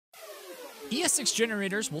ES6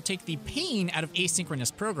 Generators will take the pain out of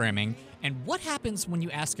asynchronous programming and what happens when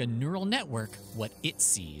you ask a neural network what it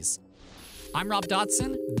sees. I'm Rob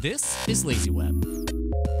Dodson, this is LazyWeb.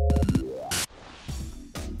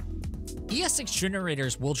 ES6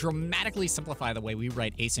 Generators will dramatically simplify the way we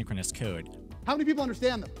write asynchronous code. How many people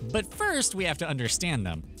understand them? But first, we have to understand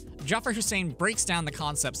them. Jafar Husain breaks down the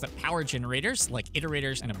concepts that power generators, like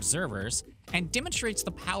iterators and observers, and demonstrates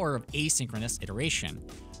the power of asynchronous iteration.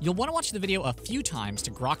 You'll want to watch the video a few times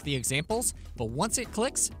to grok the examples, but once it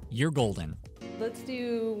clicks, you're golden. Let's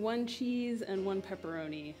do 1 cheese and 1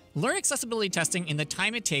 pepperoni. Learn accessibility testing in the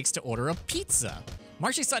time it takes to order a pizza.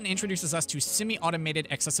 Marcy Sutton introduces us to semi-automated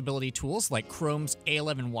accessibility tools like Chrome's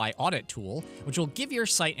A11Y audit tool, which will give your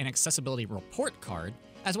site an accessibility report card,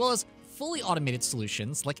 as well as fully automated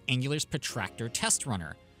solutions like Angular's Protractor test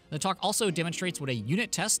runner. The talk also demonstrates what a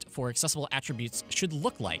unit test for accessible attributes should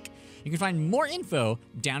look like. You can find more info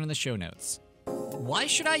down in the show notes. Why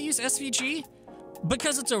should I use SVG?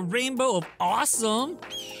 Because it's a rainbow of awesome!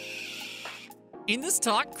 In this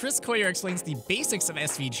talk, Chris Coyier explains the basics of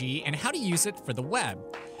SVG and how to use it for the web.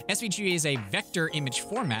 SVG is a vector image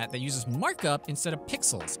format that uses markup instead of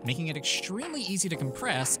pixels, making it extremely easy to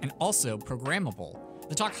compress and also programmable.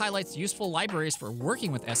 The talk highlights useful libraries for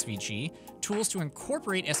working with SVG, tools to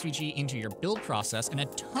incorporate SVG into your build process, and a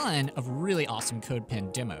ton of really awesome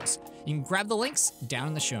CodePen demos. You can grab the links down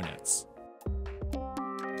in the show notes.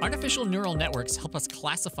 Artificial neural networks help us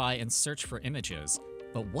classify and search for images,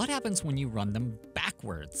 but what happens when you run them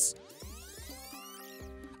backwards?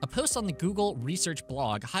 A post on the Google Research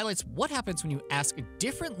blog highlights what happens when you ask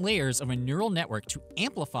different layers of a neural network to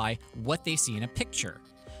amplify what they see in a picture.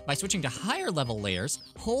 By switching to higher level layers,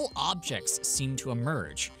 whole objects seem to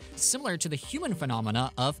emerge, similar to the human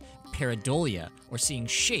phenomena of pareidolia, or seeing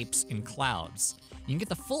shapes in clouds. You can get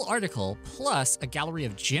the full article, plus a gallery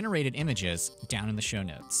of generated images, down in the show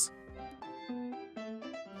notes.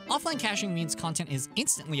 Offline caching means content is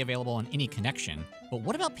instantly available on any connection, but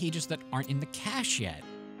what about pages that aren't in the cache yet?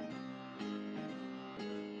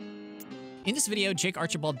 In this video, Jake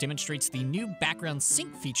Archibald demonstrates the new background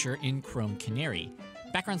sync feature in Chrome Canary.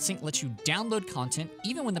 Background sync lets you download content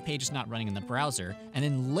even when the page is not running in the browser, and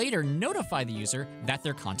then later notify the user that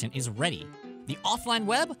their content is ready. The offline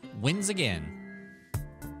web wins again.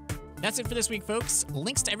 That's it for this week, folks.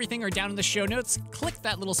 Links to everything are down in the show notes. Click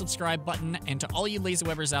that little subscribe button, and to all you lazy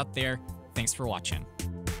webbers out there, thanks for watching.